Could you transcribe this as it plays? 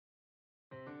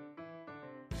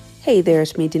Hey there,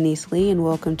 it's me, Denise Lee, and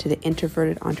welcome to the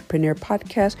Introverted Entrepreneur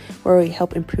Podcast, where we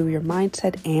help improve your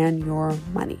mindset and your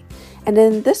money. And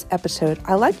in this episode,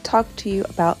 I'd like to talk to you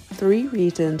about 3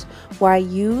 reasons why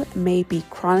you may be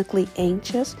chronically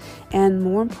anxious, and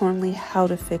more importantly, how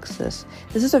to fix this.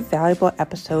 This is a valuable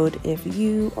episode if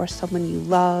you or someone you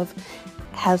love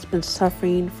has been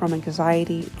suffering from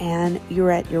anxiety and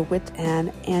you're at your wit's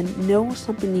end and know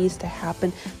something needs to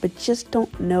happen, but just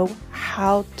don't know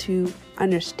how to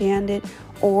understand it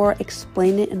or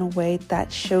explain it in a way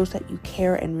that shows that you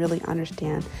care and really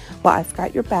understand. Well, I've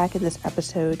got your back in this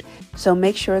episode, so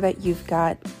make sure that you've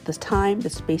got the time, the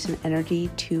space, and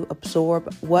energy to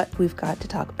absorb what we've got to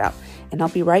talk about. And I'll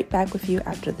be right back with you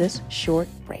after this short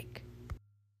break.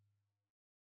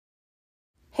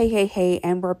 Hey,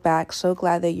 and we're back. So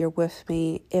glad that you're with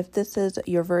me. If this is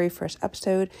your very first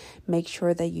episode, make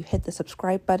sure that you hit the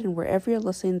subscribe button wherever you're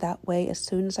listening. That way, as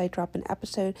soon as I drop an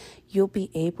episode, you'll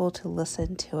be able to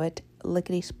listen to it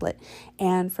lickety-split.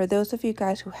 And for those of you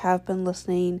guys who have been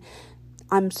listening,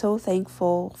 I'm so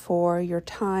thankful for your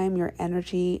time, your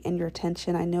energy, and your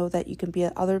attention. I know that you can be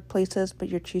at other places, but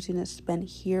you're choosing to spend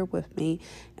here with me,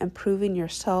 improving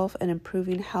yourself and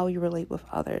improving how you relate with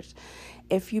others.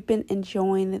 If you've been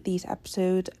enjoying these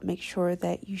episodes, make sure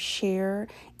that you share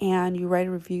and you write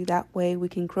a review. That way we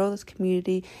can grow this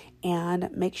community and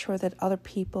make sure that other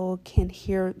people can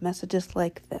hear messages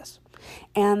like this.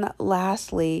 And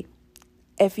lastly,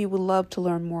 if you would love to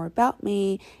learn more about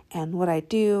me and what I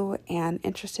do and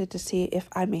interested to see if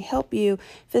I may help you,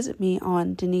 visit me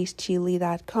on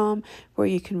denisechile.com, where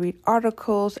you can read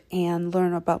articles and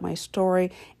learn about my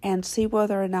story and see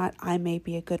whether or not I may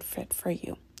be a good fit for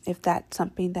you, if that's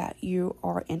something that you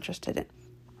are interested in.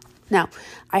 Now,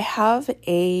 I have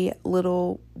a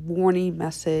little warning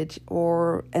message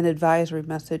or an advisory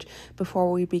message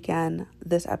before we begin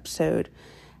this episode.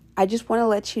 I just want to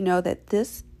let you know that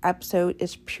this episode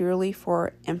is purely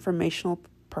for informational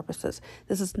purposes.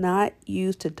 This is not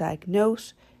used to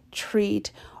diagnose,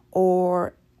 treat,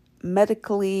 or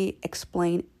medically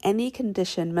explain any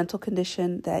condition, mental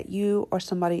condition that you or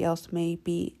somebody else may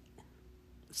be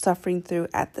suffering through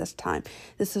at this time.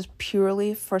 This is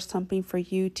purely for something for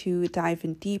you to dive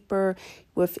in deeper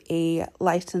with a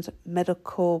licensed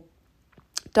medical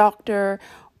doctor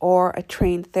or a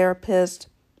trained therapist.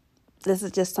 This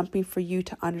is just something for you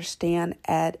to understand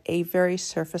at a very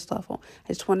surface level. I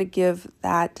just want to give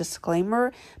that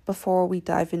disclaimer before we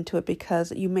dive into it,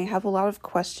 because you may have a lot of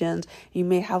questions, you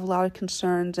may have a lot of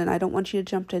concerns, and I don't want you to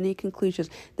jump to any conclusions.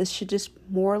 This should just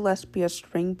more or less be a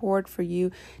springboard for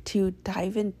you to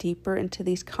dive in deeper into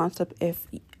these concepts if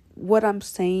what I'm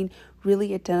saying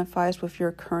really identifies with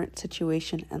your current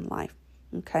situation in life.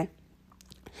 Okay?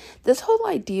 This whole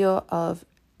idea of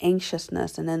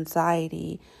anxiousness and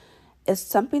anxiety is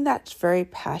something that's very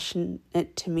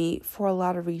passionate to me for a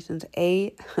lot of reasons.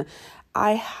 I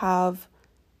have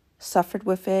suffered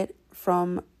with it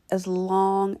from as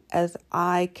long as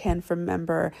I can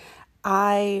remember.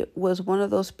 I was one of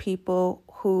those people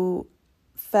who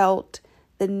felt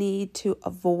the need to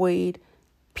avoid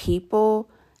people,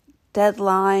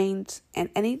 deadlines, and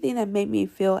anything that made me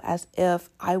feel as if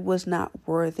I was not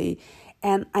worthy.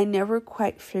 And I never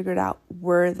quite figured out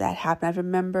where that happened. I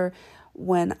remember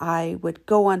when I would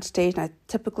go on stage, and I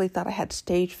typically thought I had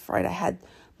stage fright.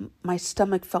 My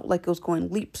stomach felt like it was going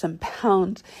leaps and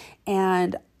bounds,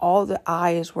 and all the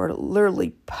eyes were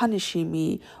literally punishing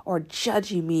me or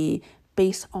judging me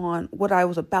based on what I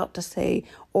was about to say,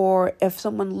 or if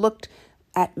someone looked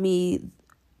at me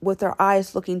with their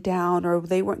eyes looking down, or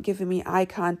they weren't giving me eye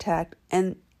contact.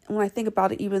 And when I think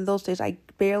about it, even those days, I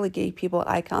barely gave people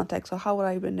eye contact, so how would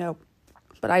I even know?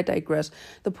 But I digress.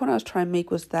 The point I was trying to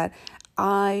make was that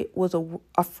I was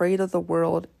afraid of the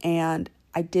world, and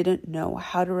I didn't know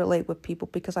how to relate with people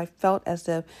because I felt as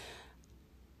if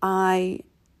I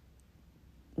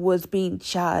was being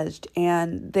judged,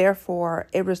 and therefore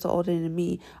it resulted in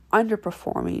me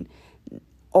underperforming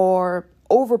or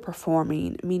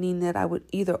overperforming, meaning that I would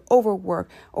either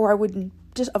overwork or I would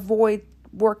just avoid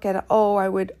work at all. I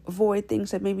would avoid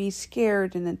things that made me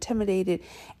scared and intimidated.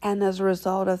 And as a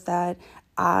result of that,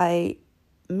 I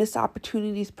missed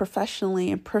opportunities professionally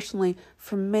and personally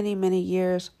for many, many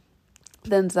years.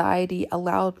 The anxiety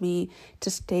allowed me to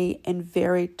stay in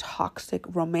very toxic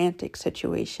romantic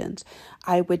situations.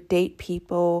 I would date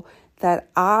people that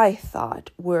I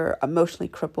thought were emotionally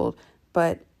crippled,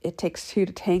 but it takes 2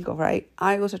 to tango, right?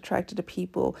 I was attracted to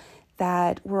people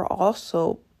that were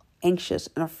also anxious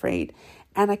and afraid,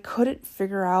 and I couldn't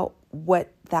figure out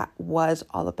what that was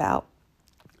all about.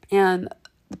 And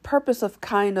the purpose of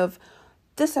kind of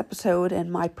this episode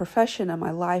and my profession and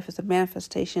my life is a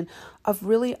manifestation of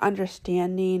really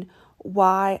understanding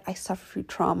why I suffer through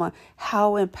trauma,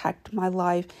 how it impacted my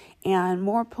life, and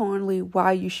more importantly,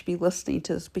 why you should be listening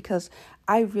to this, because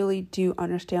I really do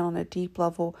understand on a deep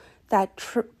level that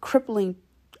crippling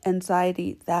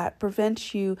anxiety that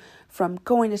prevents you from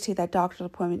going to see that doctor's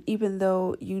appointment, even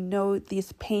though you know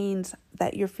these pains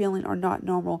that you're feeling are not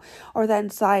normal, or that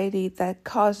anxiety that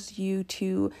causes you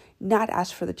to not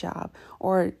ask for the job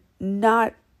or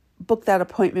not book that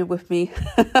appointment with me,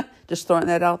 just throwing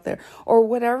that out there, or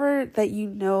whatever that you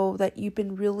know that you've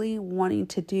been really wanting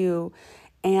to do,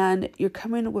 and you're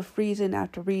coming with reason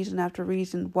after reason after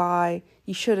reason why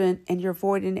you shouldn't, and you're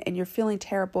avoiding it, and you're feeling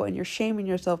terrible, and you're shaming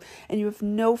yourself, and you have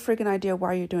no freaking idea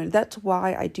why you're doing it. That's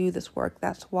why I do this work.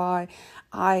 That's why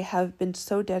I have been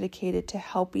so dedicated to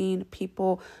helping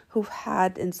people who've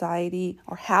had anxiety,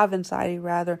 or have anxiety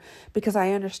rather, because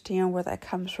I understand where that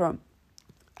comes from.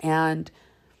 And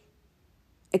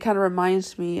it kind of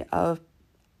reminds me of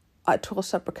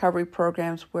 12-step recovery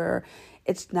programs where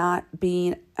it's not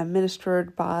being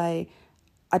administered by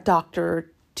a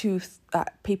doctor to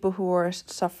people who are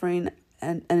suffering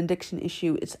an addiction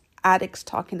issue. It's addicts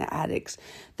talking to addicts.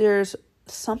 There's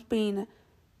something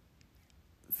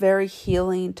very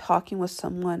healing talking with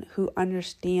someone who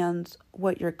understands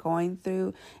what you're going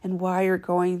through and why you're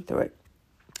going through it.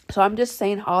 So I'm just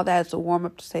saying all that as a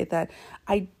warm-up to say that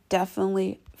I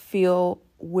definitely feel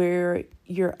where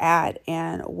you're at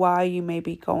and why you may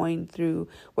be going through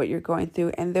what you're going through.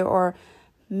 And there are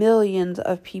millions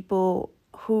of people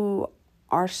who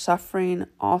are suffering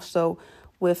also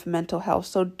with mental health.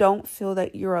 So don't feel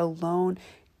that you're alone.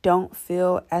 Don't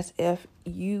feel as if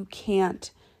you can't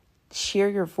share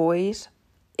your voice.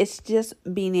 It's just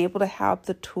being able to have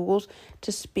the tools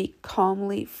to speak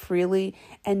calmly, freely,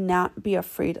 and not be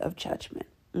afraid of judgment.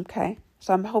 Okay?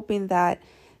 So I'm hoping that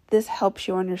this helps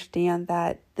you understand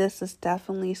that this is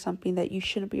definitely something that you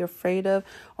shouldn't be afraid of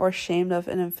or ashamed of.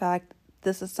 And in fact,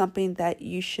 this is something that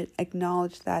you should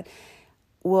acknowledge that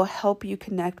will help you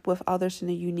connect with others in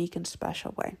a unique and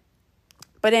special way.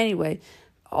 But anyway,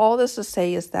 all this to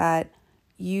say is that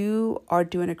you are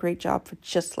doing a great job for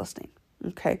just listening.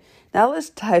 Okay, now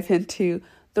let's dive into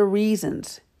the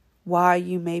reasons why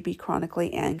you may be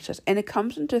chronically anxious. And it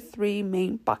comes into three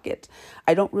main buckets.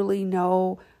 I don't really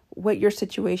know what your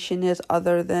situation is,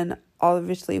 other than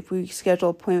obviously if we schedule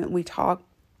an appointment, we talk.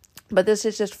 But this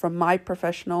is just from my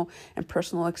professional and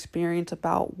personal experience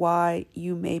about why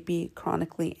you may be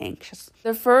chronically anxious.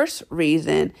 The first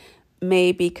reason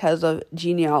may be because of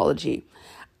genealogy.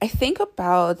 I think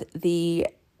about the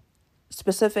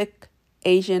specific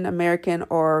Asian American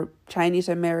or Chinese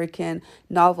American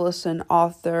novelist and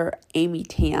author Amy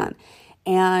Tan.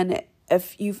 And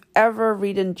if you've ever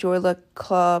read Joy Luck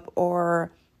Club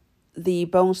or The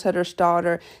Bonesetter's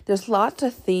Daughter, there's lots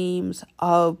of themes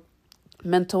of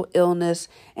mental illness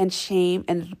and shame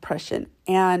and depression.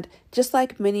 And just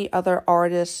like many other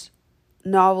artists,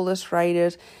 novelists,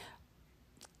 writers,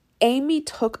 Amy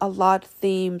took a lot of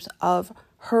themes of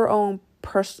her own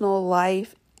personal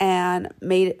life and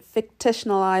made it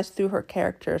fictionalized through her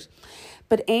characters.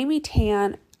 But Amy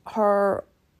Tan, her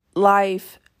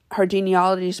life, her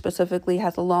genealogy specifically,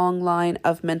 has a long line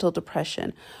of mental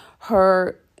depression.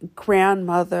 Her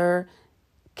grandmother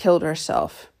killed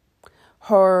herself.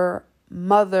 Her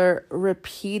mother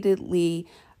repeatedly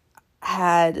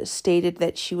had stated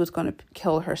that she was going to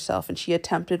kill herself, and she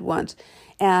attempted once.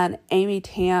 And Amy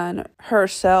Tan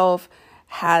herself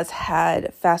has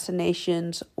had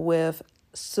fascinations with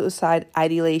suicide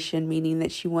ideation, meaning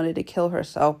that she wanted to kill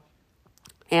herself,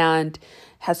 and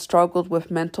has struggled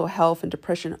with mental health and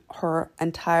depression her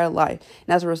entire life.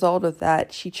 And as a result of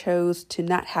that, she chose to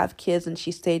not have kids, and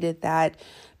she stated that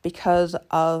because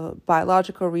of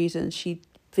biological reasons, she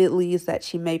believes that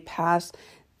she may pass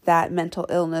that mental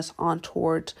illness on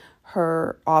towards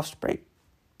her offspring.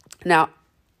 Now,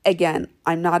 again,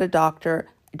 I'm not a doctor.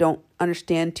 I don't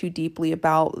understand too deeply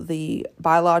about the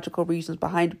biological reasons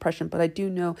behind depression, but I do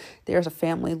know there's a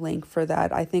family link for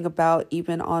that. I think about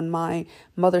even on my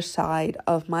mother's side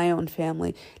of my own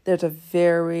family, there's a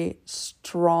very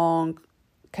strong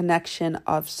connection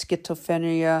of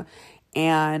schizophrenia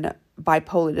and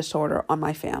bipolar disorder on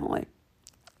my family,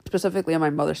 specifically on my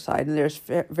mother's side. And there's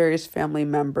various family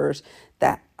members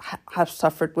that have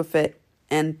suffered with it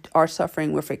and are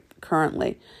suffering with it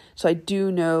currently. So I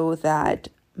do know that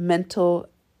mental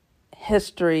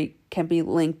history can be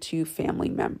linked to family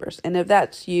members. And if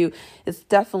that's you, it's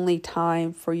definitely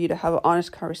time for you to have an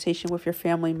honest conversation with your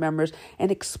family members and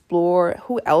explore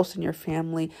who else in your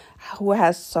family who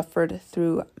has suffered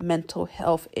through mental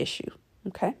health issues.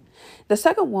 Okay. The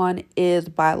second one is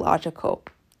biological.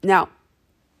 Now,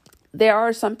 there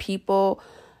are some people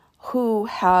who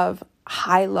have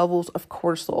high levels of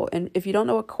cortisol. And if you don't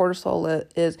know what cortisol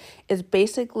is, it's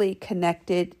basically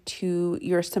connected to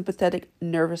your sympathetic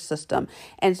nervous system.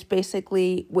 And it's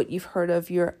basically what you've heard of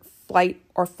your fight,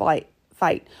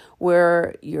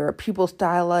 where your pupils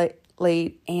dilate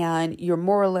and you're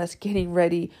more or less getting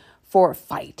ready for a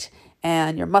fight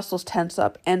and your muscles tense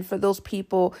up. And for those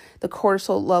people, the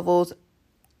cortisol levels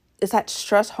is that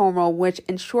stress hormone, which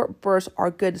in short bursts are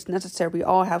good. It's necessary. We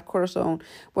all have cortisol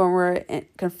when we're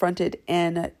confronted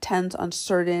in tense,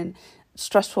 uncertain,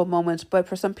 stressful moments. But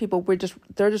for some people,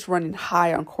 they're just running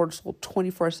high on cortisol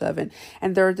 24/7,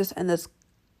 and they're just in this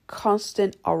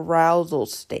constant arousal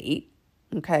state,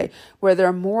 okay, where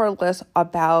they're more or less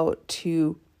about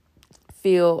to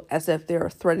feel as if they're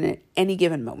threatened at any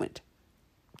given moment.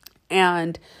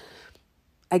 And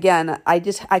again,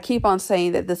 I keep on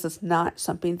saying that this is not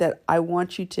something that I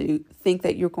want you to think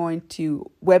that you're going to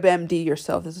WebMD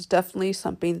yourself. This is definitely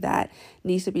something that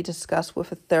needs to be discussed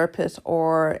with a therapist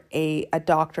or a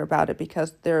doctor about it,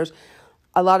 because there's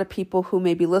a lot of people who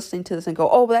may be listening to this and go,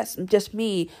 oh, that's just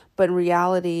me. But in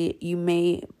reality, you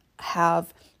may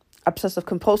have obsessive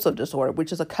compulsive disorder,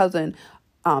 which is a cousin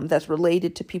that's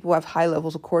related to people who have high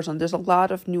levels of cortisol. There's a lot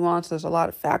of nuance. There's a lot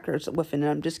of factors within it.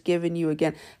 I'm just giving you,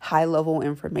 again, high level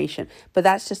information. But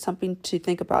that's just something to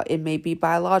think about. It may be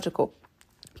biological.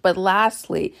 But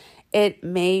lastly, it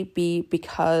may be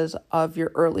because of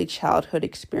your early childhood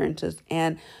experiences.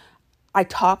 And I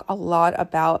talk a lot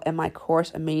about in my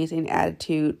course, Amazing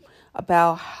Attitude,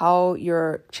 about how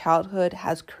your childhood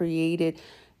has created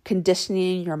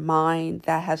conditioning in your mind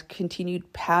that has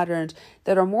continued patterns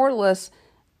that are more or less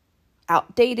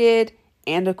outdated,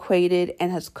 antiquated,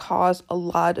 and has caused a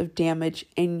lot of damage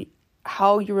in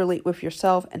how you relate with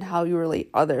yourself and how you relate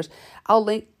others.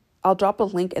 I'll drop a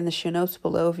link in the show notes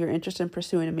below if you're interested in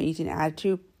pursuing Amazing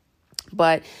Attitude.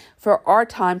 But for our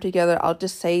time together, I'll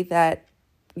just say that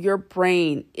your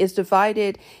brain is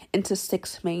divided into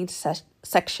 6 main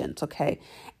sections, okay?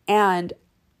 And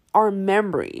our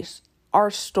memories are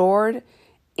stored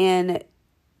in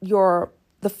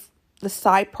the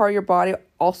side part of your body,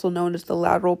 also known as the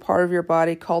lateral part of your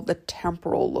body, called the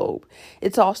temporal lobe.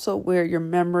 It's also where your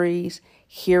memories,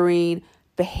 hearing,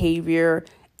 behavior,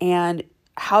 and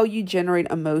how you generate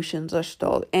emotions are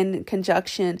stored. And in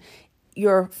conjunction,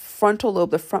 your frontal lobe,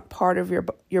 the front part of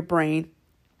your brain,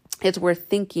 is where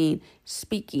thinking,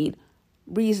 speaking,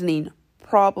 reasoning,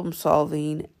 problem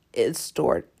solving is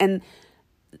stored. And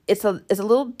it's a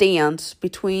little dance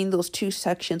between those 2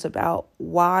 sections about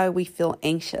why we feel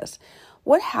anxious.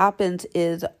 What happens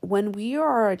is when we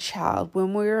are a child,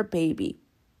 when we're a baby,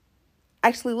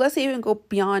 actually, let's even go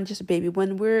beyond just a baby,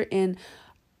 when we're in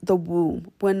the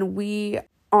womb, when we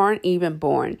aren't even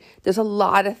born, there's a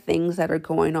lot of things that are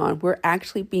going on. We're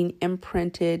actually being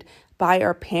imprinted by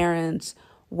our parents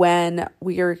when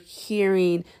we are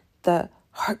hearing the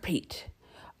heartbeat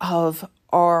of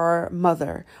our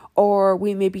mother, or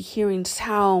we may be hearing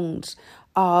sounds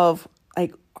of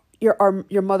like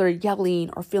your mother yelling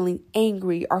or feeling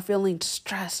angry or feeling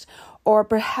stressed, or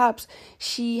perhaps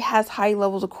she has high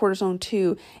levels of cortisol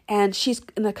too, and she's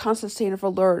in a constant state of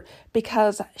alert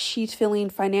because she's feeling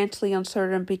financially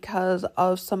uncertain because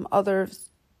of some other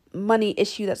money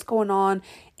issue that's going on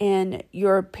in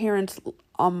your parents'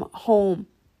 home.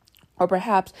 Or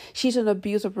perhaps she's in an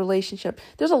abusive relationship.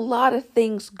 There's a lot of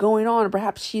things going on.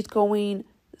 Perhaps she's going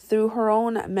through her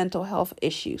own mental health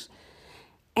issues.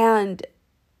 And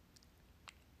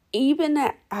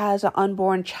even as an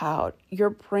unborn child, your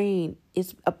brain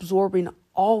is absorbing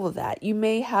all of that. You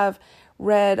may have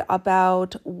read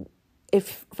about,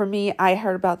 for me, I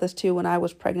heard about this too when I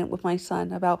was pregnant with my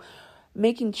son, about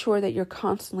making sure that you're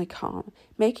constantly calm,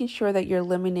 making sure that you're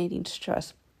eliminating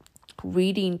stress,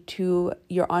 reading to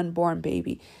your unborn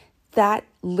baby. That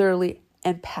literally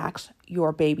impacts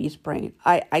your baby's brain.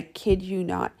 I kid you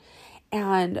not.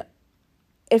 And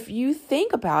if you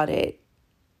think about it,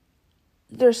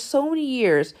 there's so many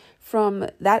years from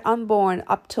that unborn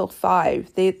up till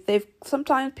 5. They've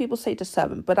sometimes people say to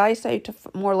 7, but I say to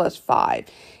more or less 5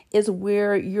 is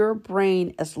where your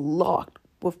brain is locked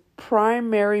with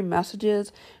primary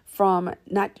messages from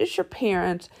not just your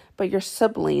parents, but your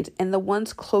siblings and the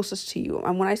ones closest to you.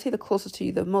 And when I say the closest to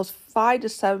you, the most 5 to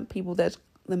 7 people that's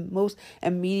the most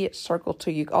immediate circle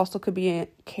to you, also could be a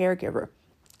caregiver.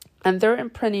 And they're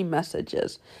imprinting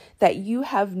messages that you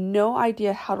have no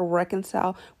idea how to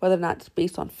reconcile, whether or not it's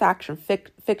based on fact or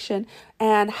fiction,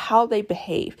 and how they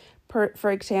behave.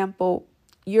 For example,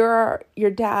 your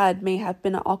dad may have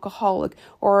been an alcoholic,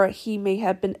 or he may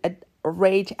have been a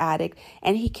rage addict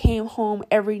and he came home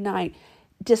every night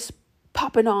just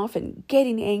popping off and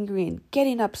getting angry and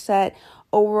getting upset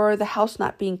over the house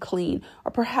not being clean.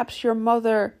 Or perhaps your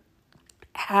mother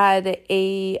had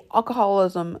a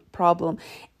alcoholism problem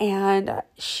and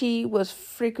she was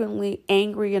frequently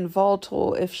angry and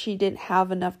volatile if she didn't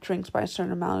have enough drinks by a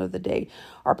certain amount of the day.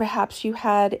 Or perhaps you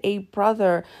had a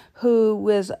brother who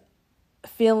was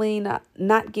feeling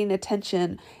not getting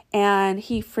attention and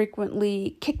he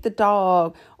frequently kicked the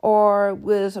dog or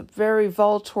was very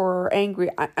volatile or angry.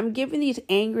 I'm giving these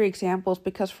angry examples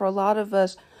because for a lot of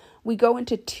us, we go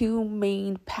into two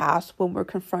main paths when we're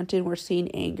confronted, we're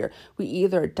seeing anger. We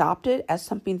either adopt it as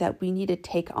something that we need to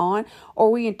take on,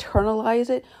 or we internalize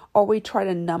it, or we try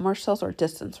to numb ourselves or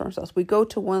distance ourselves. We go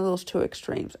to one of those two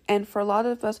extremes. And for a lot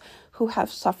of us who have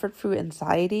suffered through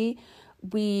anxiety,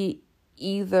 we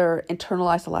either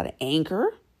internalize a lot of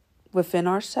anger within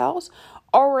ourselves,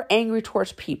 or we're angry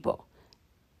towards people,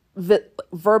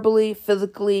 verbally,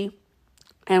 physically,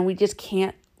 and we just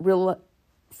can't really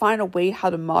find a way how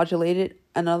to modulate it.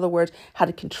 In other words, how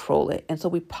to control it. And so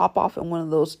we pop off in one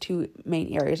of those two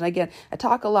main areas. And again, I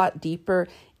talk a lot deeper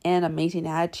in Amazing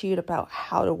Attitude about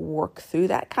how to work through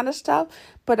that kind of stuff.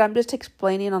 But I'm just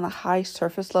explaining on a high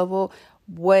surface level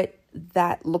what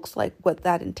that looks like, what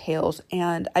that entails.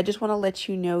 And I just want to let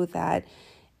you know that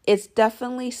it's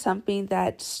definitely something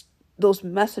that those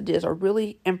messages are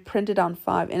really imprinted on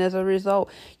 5. And as a result,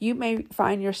 you may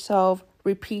find yourself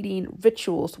repeating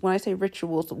rituals. When I say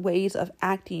rituals, ways of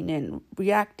acting and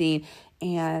reacting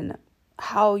and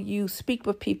how you speak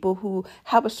with people who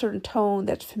have a certain tone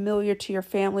that's familiar to your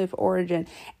family of origin.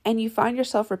 And you find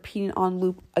yourself repeating on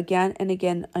loop again and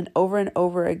again and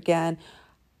over again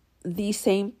these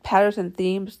same patterns and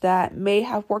themes that may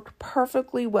have worked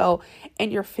perfectly well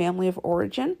in your family of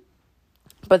origin,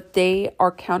 but they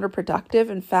are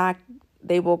counterproductive. In fact,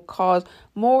 they will cause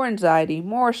more anxiety,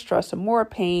 more stress, and more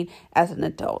pain as an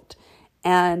adult.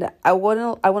 And I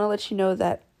want to let you know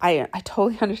that I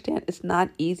totally understand it's not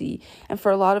easy. And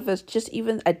for a lot of us, just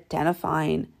even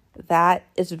identifying that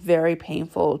is very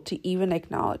painful to even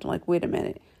acknowledge. I'm like, wait a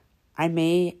minute, I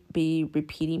may be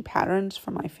repeating patterns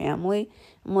from my family.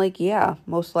 I'm like, yeah,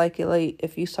 most likely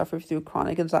if you suffer through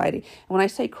chronic anxiety. And when I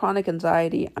say chronic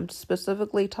anxiety, I'm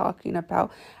specifically talking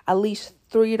about at least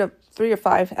 3 or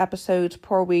 5 episodes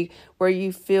per week where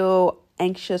you feel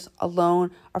anxious,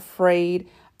 alone, afraid,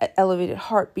 elevated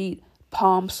heartbeat,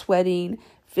 palms sweating,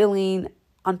 feeling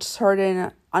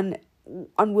uncertain,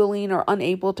 unwilling or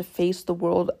unable to face the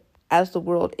world as the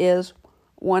world is,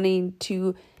 wanting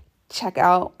to check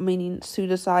out, meaning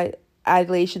suicide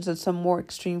ideations in some more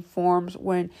extreme forms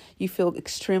when you feel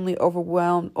extremely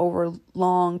overwhelmed over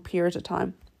long periods of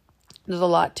time. There's a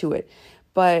lot to it.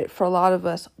 But for a lot of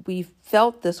us, we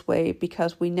felt this way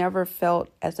because we never felt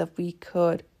as if we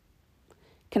could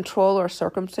control our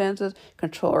circumstances,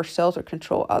 control ourselves, or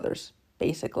control others,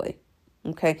 basically.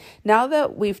 Okay, now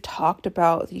that we've talked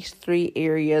about these 3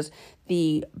 areas,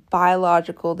 the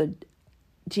biological, the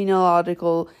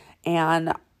genealogical,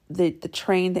 and the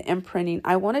train, the imprinting,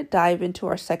 I want to dive into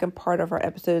our second part of our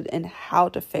episode and how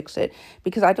to fix it,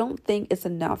 because I don't think it's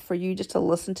enough for you just to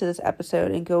listen to this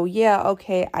episode and go, yeah,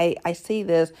 okay, I see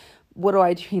this. What do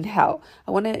I do now?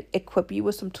 I want to equip you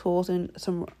with some tools and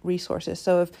some resources.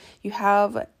 So if you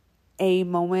have a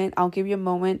moment, I'll give you a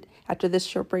moment after this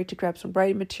short break to grab some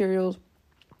writing materials,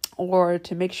 or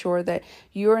to make sure that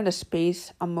you're in a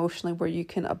space emotionally where you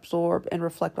can absorb and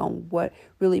reflect on what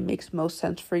really makes most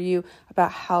sense for you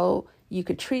about how you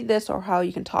could treat this or how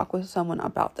you can talk with someone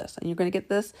about this. And you're going to get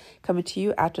this coming to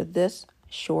you after this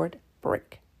short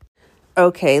break.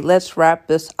 Okay, let's wrap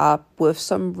this up with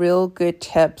some real good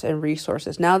tips and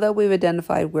resources. Now that we've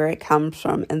identified where it comes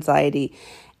from, anxiety,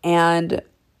 and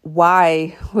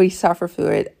why we suffer through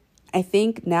it, I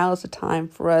think now is the time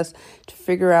for us to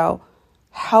figure out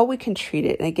how we can treat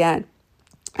it. And again,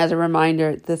 as a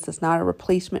reminder, this is not a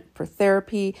replacement for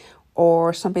therapy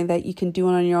or something that you can do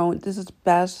on your own. This is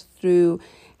best through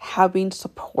having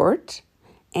support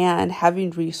and having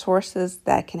resources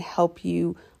that can help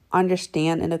you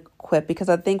understand and equip. Because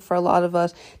I think for a lot of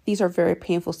us, these are very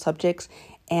painful subjects.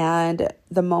 And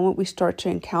the moment we start to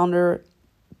encounter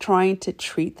trying to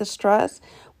treat the stress,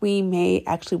 we may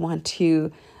actually want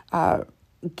to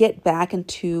get back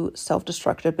into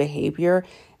self-destructive behavior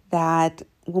that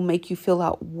will make you feel a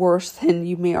lot worse than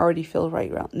you may already feel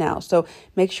right now. So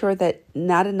make sure that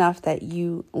not enough that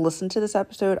you listen to this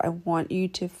episode. I want you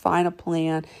to find a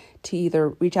plan to either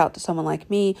reach out to someone like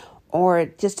me or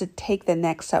just to take the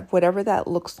next step, whatever that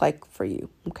looks like for you.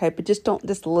 Okay. But just don't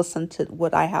just listen to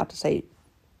what I have to say.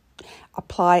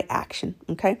 Apply action.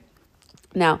 Okay.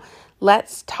 Now,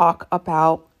 let's talk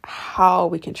about how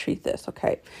we can treat this.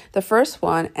 Okay. The first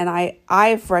one, and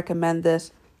I've recommend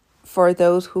this for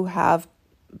those who have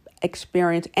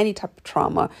experienced any type of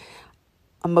trauma,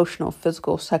 emotional,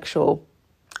 physical, sexual,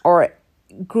 or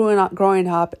growing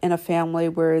up in a family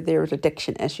where there's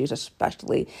addiction issues,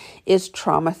 especially, is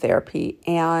trauma therapy.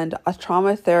 And a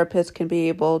trauma therapist can be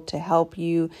able to help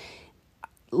you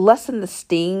lessen the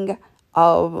sting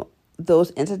of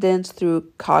those incidents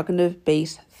through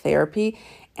cognitive-based therapy.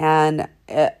 And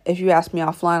if you ask me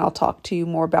offline, I'll talk to you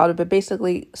more about it. But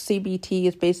basically, CBT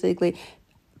is basically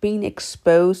being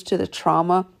exposed to the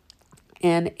trauma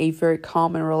in a very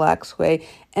calm and relaxed way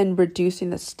and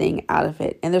reducing the sting out of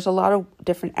it. And there's a lot of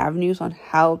different avenues on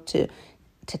how to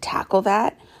tackle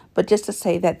that. But just to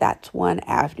say that that's one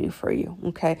avenue for you,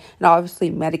 okay? And obviously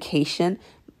medication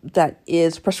that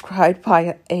is prescribed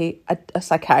by a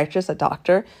psychiatrist, a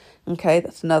doctor, okay?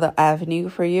 That's another avenue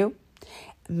for you.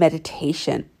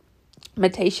 Meditation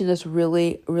is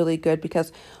really, really good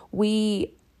because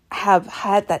we have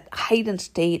had that heightened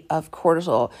state of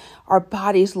cortisol. Our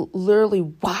body's literally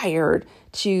wired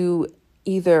to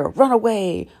either run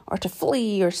away or to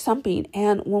flee or something.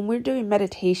 And when we're doing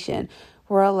meditation,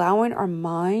 we're allowing our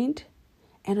mind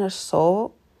and our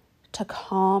soul to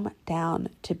calm down,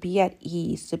 to be at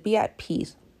ease, to be at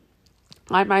peace.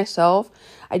 I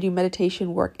do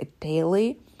meditation work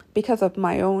daily because of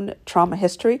my own trauma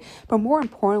history. But more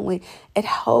importantly, it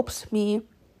helps me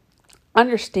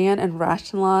understand and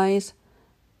rationalize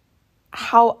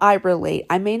how I relate.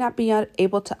 I may not be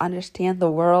able to understand the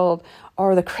world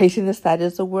or the craziness that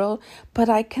is the world, but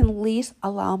I can at least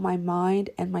allow my mind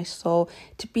and my soul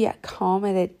to be at calm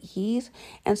and at ease,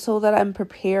 and so that I'm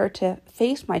prepared to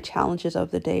face my challenges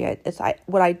of the day. It's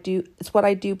what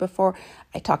I do before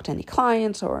I talk to any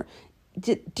clients or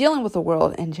dealing with the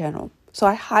world in general. So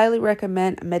I highly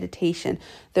recommend meditation.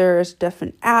 There's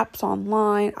different apps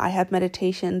online. I have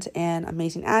meditations and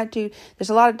Amazing Attitude. There's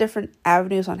a lot of different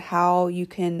avenues on how you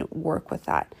can work with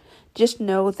that. Just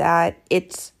know that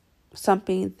it's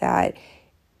something that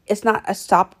it's not a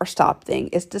stop thing.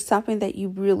 It's just something that you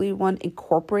really want to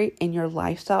incorporate in your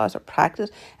lifestyle as a practice,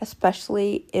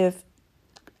 especially if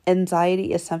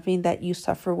anxiety is something that you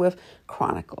suffer with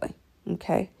chronically.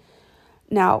 Okay.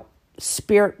 Now,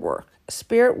 spirit work,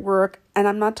 and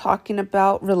I'm not talking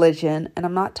about religion, and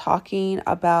I'm not talking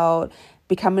about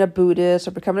becoming a Buddhist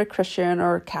or becoming a Christian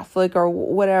or Catholic or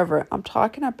whatever. I'm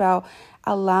talking about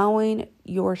allowing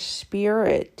your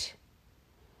spirit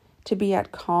to be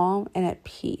at calm and at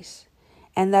peace.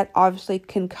 And that obviously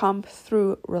can come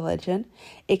through religion.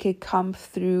 It could come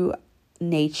through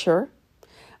nature.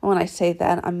 And when I say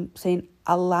that, I'm saying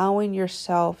allowing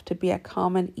yourself to be at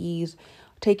calm and ease,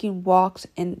 taking walks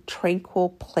in tranquil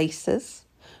places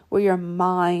where your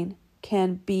mind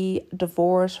can be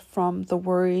divorced from the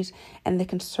worries and the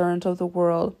concerns of the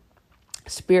world.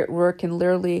 Spirit work can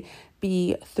literally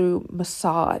be through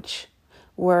massage,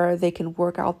 where they can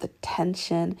work out the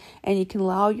tension, and you can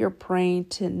allow your brain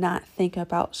to not think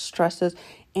about stresses,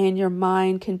 and your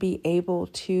mind can be able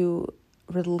to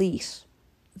release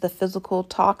the physical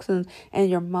toxins, and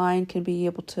your mind can be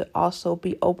able to also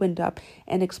be opened up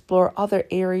and explore other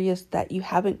areas that you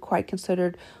haven't quite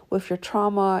considered with your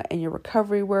trauma and your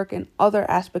recovery work and other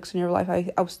aspects in your life.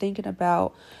 I was thinking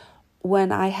about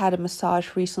when I had a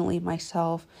massage recently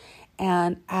myself,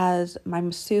 and as my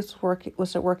masseuse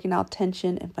was working out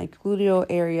tension in my gluteal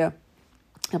area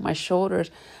and my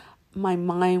shoulders, my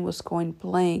mind was going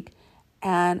blank,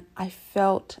 and I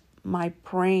felt my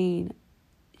brain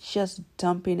just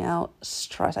dumping out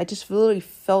stress. I just literally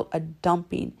felt a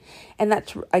dumping. And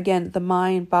that's, again, the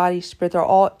mind, body, spirit, they're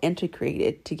all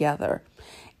integrated together.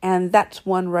 And that's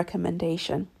one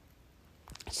recommendation.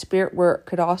 Spirit work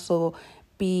could also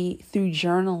be through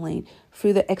journaling,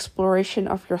 through the exploration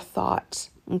of your thoughts.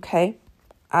 Okay.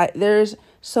 There's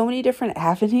so many different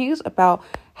avenues about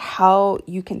how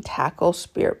you can tackle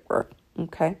spirit work.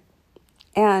 Okay.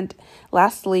 And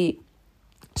lastly,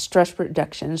 stress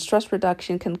reduction. Stress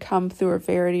reduction can come through a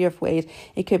variety of ways.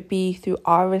 It could be through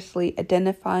obviously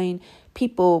identifying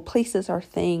people, places, or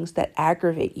things that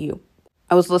aggravate you.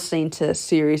 I was listening to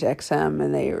Sirius XM,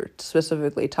 and they were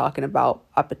specifically talking about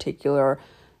a particular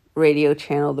radio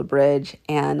channel, The Bridge.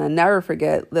 And I'll never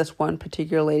forget this one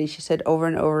particular lady. She said over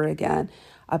and over again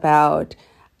about,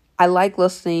 I like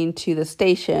listening to the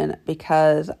station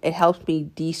because it helps me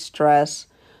de-stress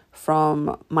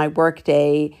from my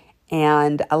workday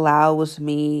and allows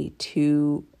me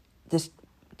to just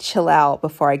chill out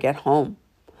before I get home.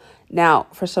 Now,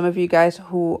 for some of you guys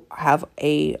who have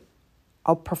a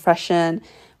profession,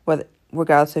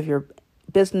 regardless if you're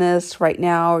business right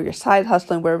now, or you're side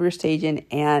hustling, wherever you're staging,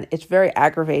 and it's very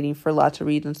aggravating for lots of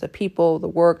reasons, the people, the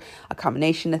work, a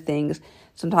combination of things.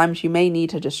 Sometimes you may need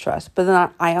to distress. But then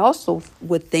I also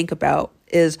would think about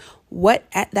is what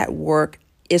at that work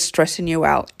is stressing you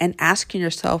out, and asking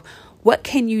yourself, what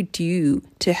can you do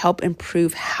to help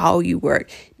improve how you work?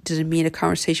 Does it mean a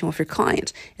conversation with your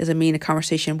clients? Does it mean a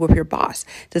conversation with your boss?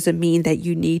 Does it mean that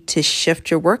you need to shift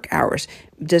your work hours?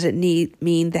 Does it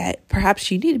mean that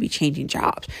perhaps you need to be changing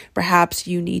jobs? Perhaps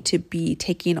you need to be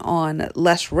taking on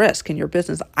less risk in your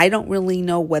business. I don't really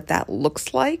know what that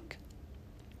looks like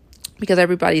because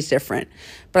everybody's different.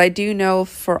 But I do know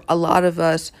for a lot of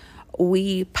us,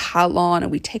 we pile on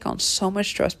and we take on so much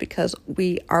stress because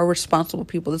we are responsible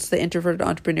people. This is the Introverted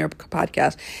Entrepreneur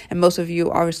podcast. And most of you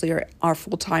obviously are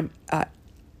full-time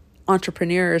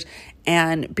entrepreneurs,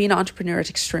 and being an entrepreneur is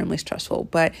extremely stressful.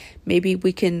 But maybe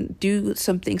we can do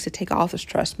some things to take off the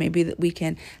stress. Maybe that we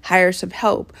can hire some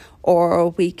help, or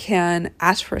we can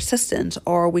ask for assistance,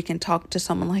 or we can talk to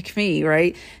someone like me,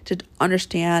 right? To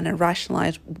understand and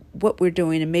rationalize what we're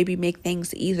doing and maybe make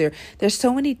things easier. There's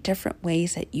so many different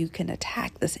ways that you can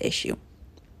attack this issue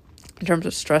in terms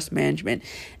of stress management.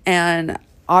 And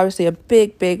obviously a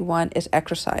big one is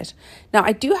exercise. Now,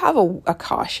 I do have a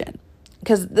caution,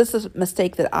 because this is a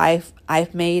mistake that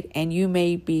I've made, and you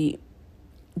may be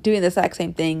doing the exact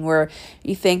same thing where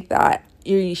you think that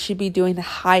you should be doing a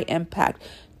high impact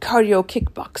cardio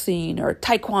kickboxing or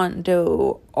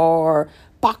taekwondo or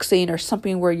boxing or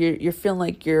something where you're feeling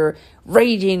like you're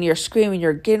raging, you're screaming,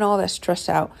 you're getting all that stress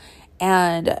out,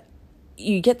 and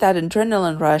you get that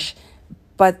adrenaline rush,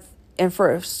 and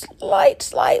for a slight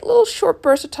little short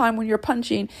burst of time when you're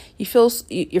punching, you feel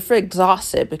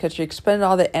exhausted because you expended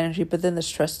all that energy, but then the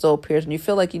stress still appears and you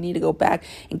feel like you need to go back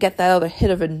and get that other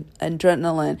hit of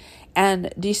adrenaline.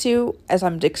 And do you see, as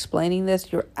I'm explaining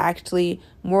this, you're actually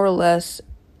more or less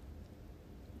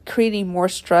creating more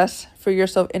stress for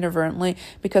yourself inadvertently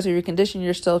because you're conditioning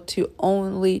yourself to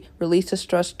only release the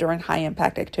stress during high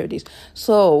impact activities.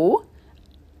 So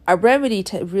a remedy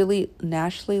to really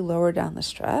naturally lower down the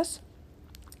stress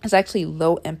is actually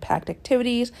low impact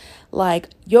activities like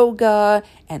yoga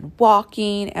and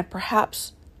walking and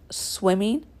perhaps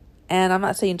swimming. And I'm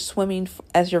not saying swimming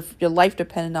as your life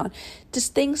dependent on,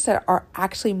 just things that are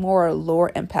actually more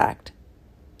lower impact.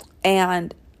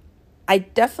 And I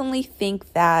definitely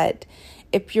think that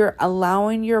if you're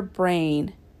allowing your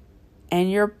brain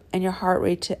and your heart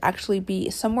rate to actually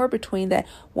be somewhere between that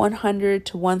 100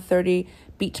 to 130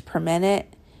 beats per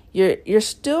minute, you're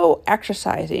still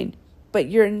exercising, but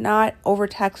you're not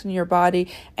overtaxing your body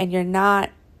and you're not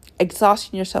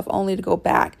exhausting yourself only to go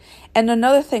back. And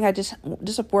another thing,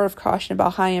 just a word of caution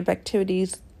about high impact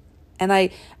activities, and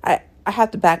I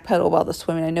have to backpedal about the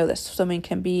swimming. I know that swimming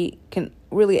can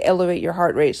really elevate your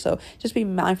heart rate. So just be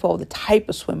mindful of the type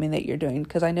of swimming that you're doing,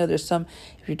 because I know there's some,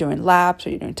 if you're doing laps or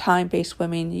you're doing time-based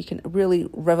swimming, you can really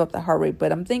rev up the heart rate.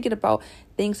 But I'm thinking about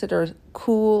things that are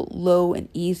cool, low, and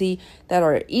easy, that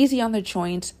are easy on the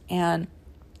joints. And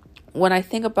when I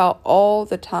think about all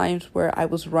the times where I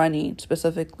was running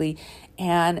specifically,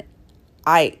 and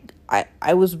I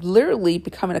was literally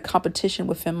becoming a competition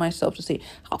within myself to see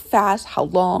how fast, how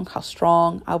long, how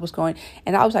strong I was going.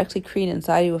 And I was actually creating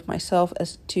anxiety with myself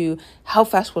as to how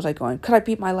fast was I going? Could I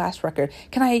beat my last record?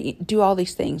 Can I do all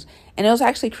these things? And it was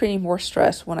actually creating more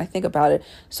stress when I think about it.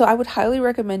 So I would highly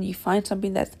recommend you find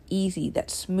something that's easy,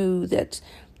 that's smooth,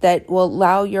 that will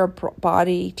allow your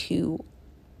body to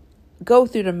go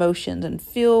through the motions and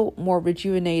feel more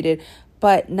rejuvenated,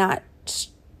 but not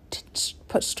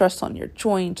put stress on your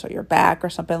joints or your back or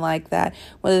something like that.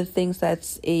 One of the things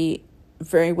that's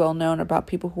very well known about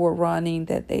people who are running,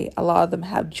 that a lot of them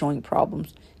have joint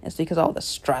problems. It's because of all the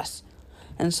stress.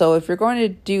 And so if you're going to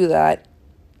do that,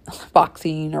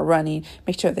 boxing or running,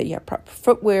 make sure that you have proper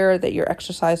footwear, that you're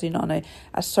exercising on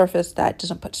a surface that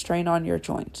doesn't put strain on your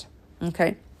joints.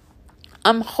 Okay.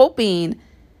 I'm hoping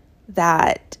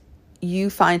that you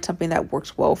find something that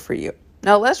works well for you.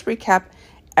 Now let's recap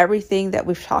everything that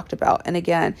we've talked about. And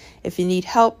again, if you need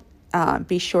help,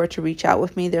 be sure to reach out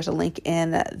with me. There's a link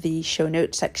in the show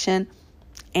notes section.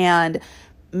 And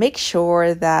make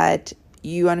sure that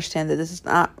you understand that this is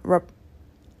not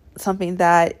something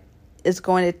that is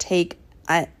going to take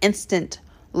an instant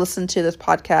listen to this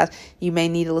podcast. You may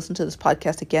need to listen to this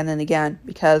podcast again and again,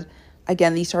 because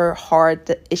again, these are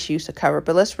hard issues to cover.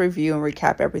 But let's review and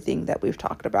recap everything that we've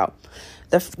talked about.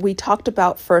 We talked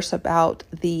about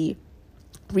the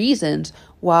reasons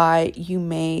why you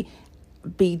may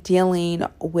be dealing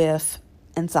with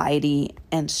anxiety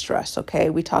and stress. Okay,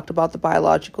 we talked about the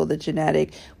biological, the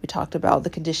genetic, we talked about the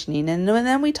conditioning, and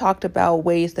then we talked about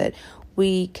ways that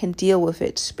we can deal with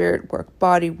it. Spirit work,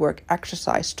 body work,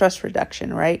 exercise, stress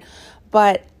reduction, right?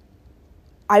 But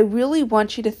I really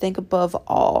want you to think above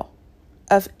all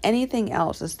of anything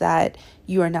else is that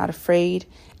you are not afraid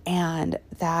and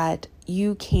that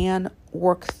you can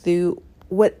work through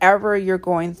whatever you're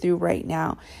going through right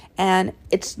now. And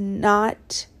it's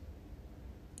not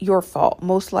your fault.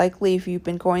 Most likely, if you've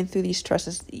been going through these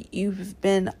stresses, you've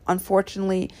been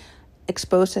unfortunately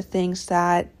exposed to things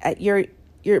that at you're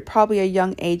probably a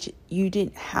young age, you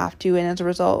didn't have to. And as a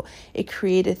result, it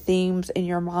created themes in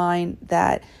your mind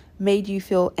that made you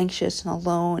feel anxious and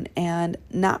alone and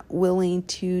not willing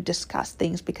to discuss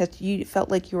things because you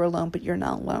felt like you were alone, but you're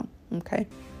not alone. Okay.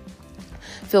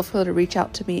 Feel free to reach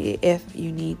out to me if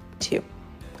you need to.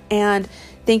 And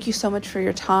thank you so much for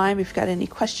your time. If you've got any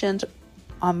questions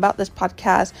about this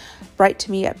podcast, write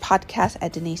to me at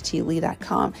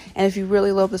podcast@deniseTlee.com. And if you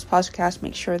really love this podcast,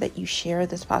 make sure that you share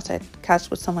this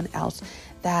podcast with someone else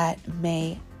that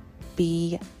may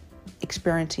be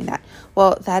experiencing that.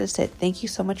 Well, that is it. Thank you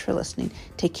so much for listening.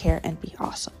 Take care and be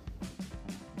awesome.